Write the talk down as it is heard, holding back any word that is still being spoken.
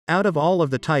Out of all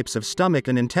of the types of stomach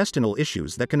and intestinal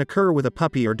issues that can occur with a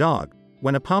puppy or dog,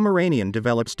 when a Pomeranian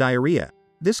develops diarrhea,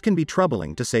 this can be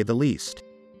troubling to say the least.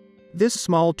 This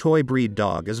small toy breed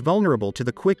dog is vulnerable to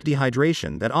the quick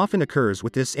dehydration that often occurs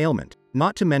with this ailment,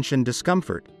 not to mention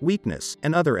discomfort, weakness,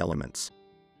 and other elements.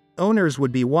 Owners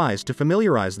would be wise to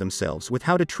familiarize themselves with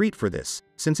how to treat for this,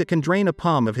 since it can drain a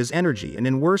Pom of his energy and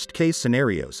in worst-case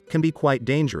scenarios, can be quite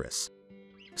dangerous.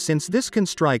 Since this can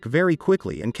strike very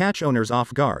quickly and catch owners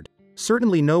off guard,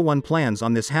 certainly no one plans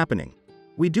on this happening.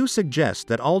 We do suggest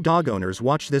that all dog owners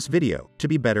watch this video to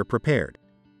be better prepared.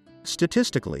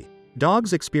 Statistically,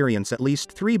 dogs experience at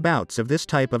least 3 bouts of this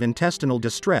type of intestinal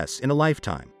distress in a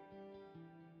lifetime.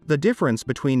 The difference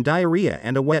between diarrhea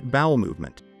and a wet bowel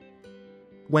movement.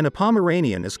 When a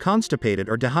Pomeranian is constipated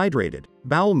or dehydrated,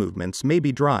 bowel movements may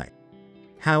be dry.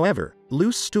 However,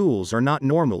 loose stools are not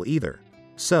normal either.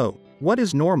 So, what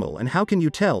is normal and how can you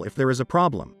tell if there is a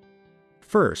problem?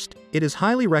 First, it is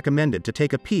highly recommended to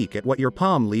take a peek at what your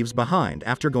Pom leaves behind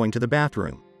after going to the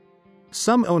bathroom.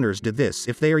 Some owners do this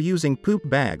if they are using poop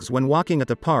bags when walking at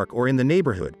the park or in the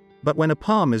neighborhood, but when a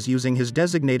Pom is using his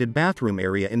designated bathroom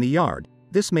area in the yard,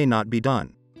 this may not be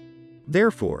done.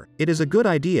 Therefore, it is a good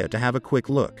idea to have a quick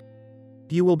look.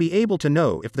 You will be able to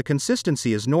know if the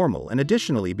consistency is normal and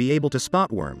additionally be able to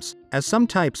spot worms, as some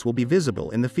types will be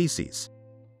visible in the feces.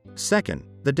 Second,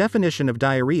 the definition of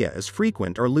diarrhea is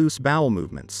frequent or loose bowel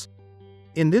movements.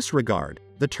 In this regard,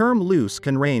 the term loose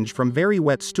can range from very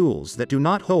wet stools that do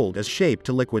not hold as shape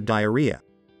to liquid diarrhea.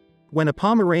 When a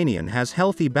Pomeranian has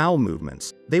healthy bowel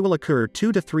movements, they will occur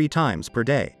 2 to 3 times per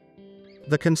day.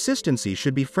 The consistency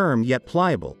should be firm yet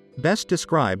pliable, best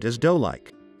described as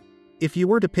dough-like. If you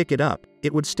were to pick it up,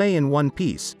 it would stay in one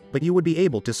piece, but you would be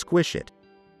able to squish it.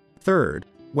 Third,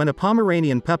 when a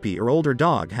Pomeranian puppy or older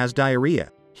dog has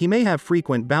diarrhea, he may have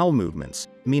frequent bowel movements,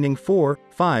 meaning 4,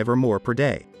 5 or more per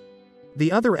day.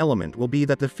 The other element will be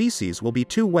that the feces will be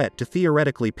too wet to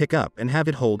theoretically pick up and have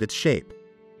it hold its shape.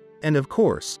 And of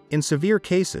course, in severe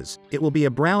cases, it will be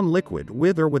a brown liquid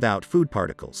with or without food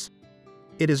particles.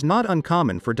 It is not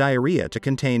uncommon for diarrhea to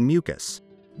contain mucus.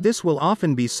 This will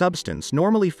often be substance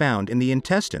normally found in the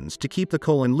intestines to keep the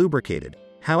colon lubricated,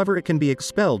 however it can be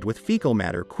expelled with fecal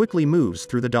matter quickly moves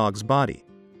through the dog's body.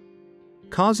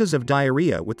 Causes of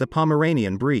diarrhea with the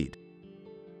Pomeranian breed.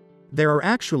 There are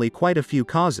actually quite a few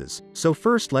causes, so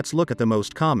first let's look at the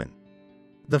most common.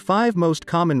 The 5 most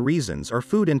common reasons are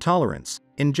food intolerance,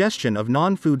 ingestion of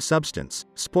non-food substance,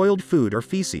 spoiled food or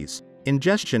feces,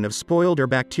 ingestion of spoiled or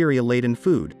bacteria-laden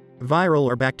food, viral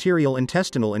or bacterial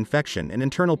intestinal infection and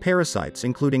internal parasites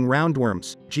including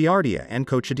roundworms, Giardia and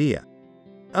Coccidia.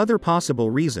 Other possible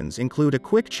reasons include a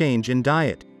quick change in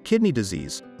diet, kidney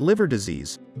disease, liver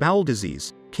disease, bowel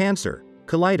disease, cancer,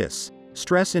 colitis,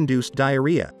 stress-induced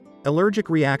diarrhea,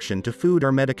 allergic reaction to food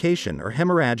or medication or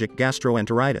hemorrhagic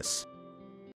gastroenteritis.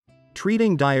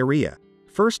 Treating diarrhea.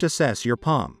 First assess your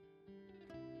Pom.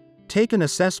 Take an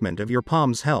assessment of your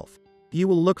Pom's health. You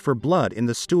will look for blood in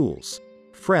the stools.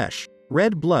 Fresh,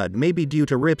 red blood may be due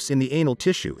to rips in the anal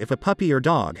tissue if a puppy or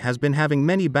dog has been having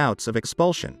many bouts of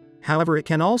expulsion, however it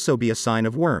can also be a sign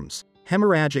of worms,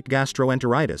 hemorrhagic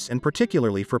gastroenteritis and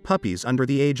particularly for puppies under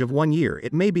the age of 1 year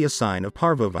it may be a sign of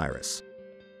parvovirus.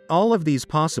 All of these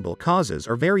possible causes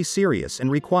are very serious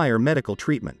and require medical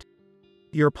treatment.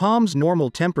 Your Pom's normal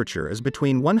temperature is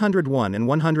between 101 and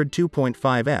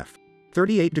 102.5 F,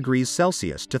 38 degrees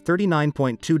Celsius to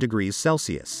 39.2 degrees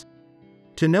Celsius.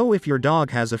 To know if your dog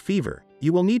has a fever,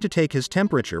 you will need to take his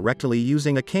temperature rectally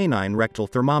using a canine rectal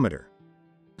thermometer.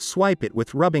 Swipe it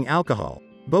with rubbing alcohol,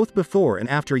 both before and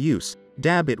after use,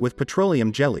 dab it with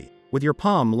petroleum jelly. With your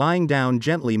Pom lying down,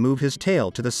 gently move his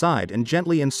tail to the side and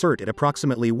gently insert it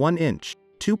approximately 1 inch,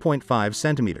 2.5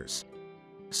 centimeters.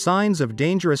 Signs of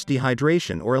dangerous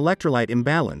dehydration or electrolyte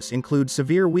imbalance include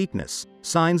severe weakness,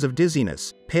 signs of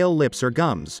dizziness, pale lips or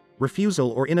gums,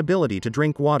 refusal or inability to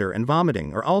drink water and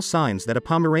vomiting are all signs that a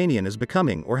Pomeranian is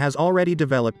becoming or has already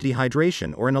developed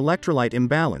dehydration or an electrolyte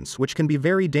imbalance which can be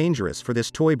very dangerous for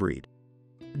this toy breed.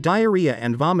 Diarrhea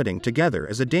and vomiting together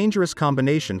is a dangerous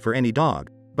combination for any dog,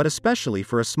 but especially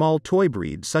for a small toy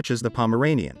breed such as the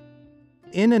Pomeranian.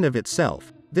 In and of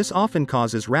itself, this often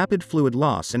causes rapid fluid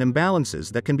loss and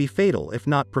imbalances that can be fatal if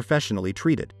not professionally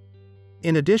treated.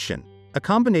 In addition, a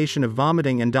combination of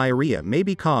vomiting and diarrhea may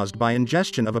be caused by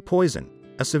ingestion of a poison,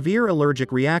 a severe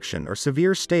allergic reaction or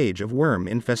severe stage of worm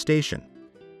infestation.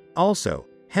 Also,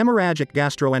 hemorrhagic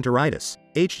gastroenteritis,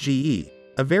 HGE,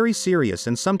 a very serious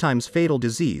and sometimes fatal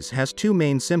disease has 2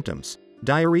 main symptoms,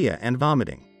 diarrhea and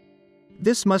vomiting.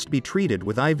 This must be treated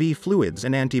with IV fluids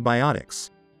and antibiotics.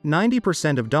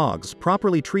 90% of dogs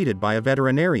properly treated by a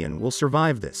veterinarian will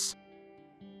survive this.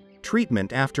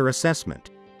 Treatment after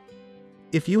assessment.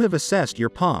 If you have assessed your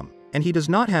POM, and he does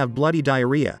not have bloody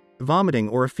diarrhea, vomiting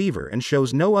or a fever and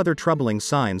shows no other troubling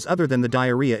signs other than the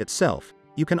diarrhea itself,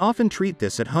 you can often treat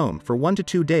this at home for 1 to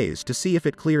 2 days to see if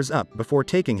it clears up before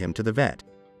taking him to the vet.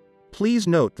 Please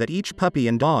note that each puppy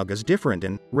and dog is different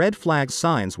and red flag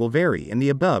signs will vary, and the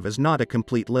above is not a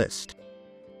complete list.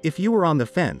 If you are on the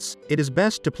fence, it is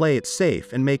best to play it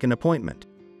safe and make an appointment.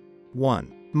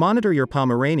 1. Monitor your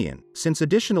Pomeranian, since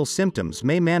additional symptoms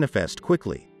may manifest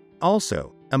quickly.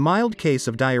 Also, a mild case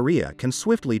of diarrhea can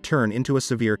swiftly turn into a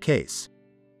severe case.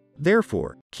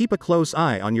 Therefore, keep a close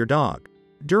eye on your dog.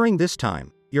 During this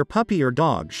time, your puppy or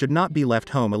dog should not be left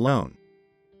home alone.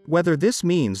 Whether this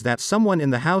means that someone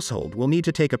in the household will need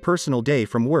to take a personal day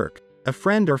from work, a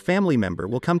friend or family member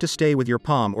will come to stay with your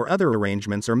POM, or other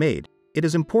arrangements are made, it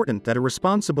is important that a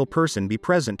responsible person be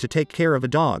present to take care of a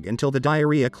dog until the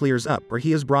diarrhea clears up or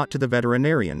he is brought to the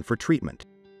veterinarian for treatment.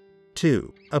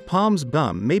 2. A POM's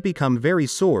bum may become very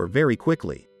sore very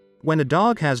quickly. When a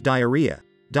dog has diarrhea,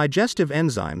 digestive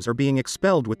enzymes are being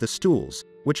expelled with the stools,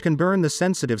 which can burn the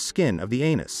sensitive skin of the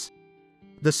anus.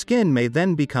 The skin may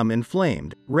then become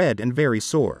inflamed, red and very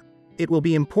sore. It will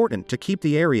be important to keep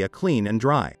the area clean and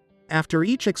dry. After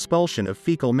each expulsion of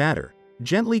fecal matter,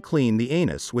 gently clean the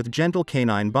anus with gentle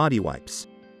canine body wipes.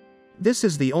 This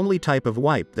is the only type of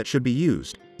wipe that should be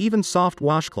used. Even soft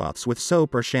washcloths with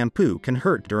soap or shampoo can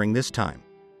hurt during this time.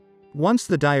 Once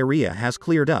the diarrhea has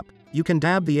cleared up, you can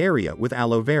dab the area with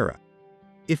aloe vera.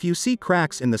 If you see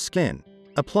cracks in the skin,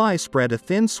 spread a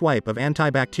thin swipe of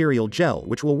antibacterial gel,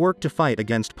 which will work to fight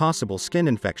against possible skin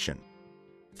infection.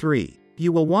 3.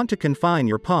 You will want to confine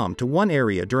your POM to one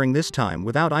area during this time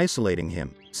without isolating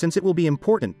him, since it will be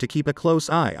important to keep a close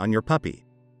eye on your puppy.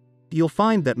 You'll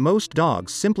find that most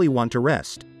dogs simply want to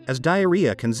rest, as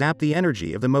diarrhea can zap the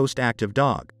energy of the most active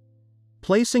dog.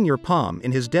 Placing your POM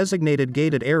in his designated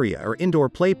gated area or indoor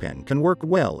playpen can work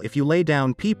well if you lay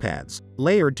down pee pads,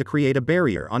 layered to create a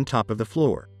barrier on top of the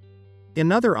floor.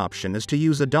 Another option is to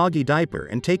use a doggy diaper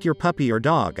and take your puppy or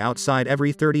dog outside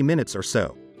every 30 minutes or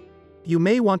so. You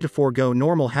may want to forego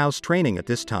normal house training at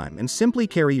this time and simply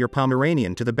carry your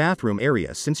Pomeranian to the bathroom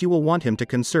area, since you will want him to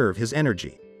conserve his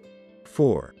energy.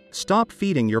 4. Stop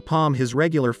feeding your POM his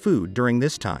regular food during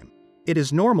this time. It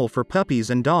is normal for puppies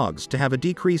and dogs to have a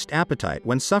decreased appetite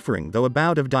when suffering a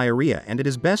bout of diarrhea, and it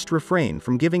is best to refrain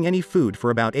from giving any food for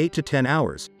about 8 to 10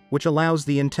 hours, which allows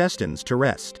the intestines to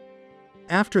rest.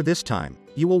 After this time,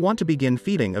 you will want to begin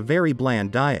feeding a very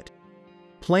bland diet.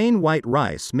 Plain white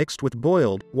rice mixed with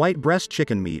boiled, white breast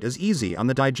chicken meat is easy on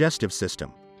the digestive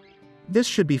system. This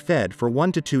should be fed for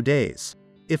 1 to 2 days.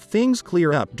 If things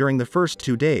clear up during the first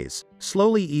 2 days,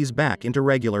 slowly ease back into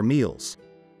regular meals.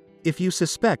 If you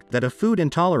suspect that a food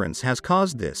intolerance has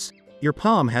caused this, your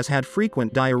POM has had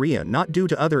frequent diarrhea not due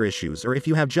to other issues, or if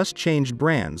you have just changed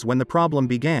brands when the problem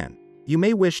began, you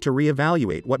may wish to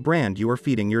reevaluate what brand you are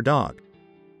feeding your dog.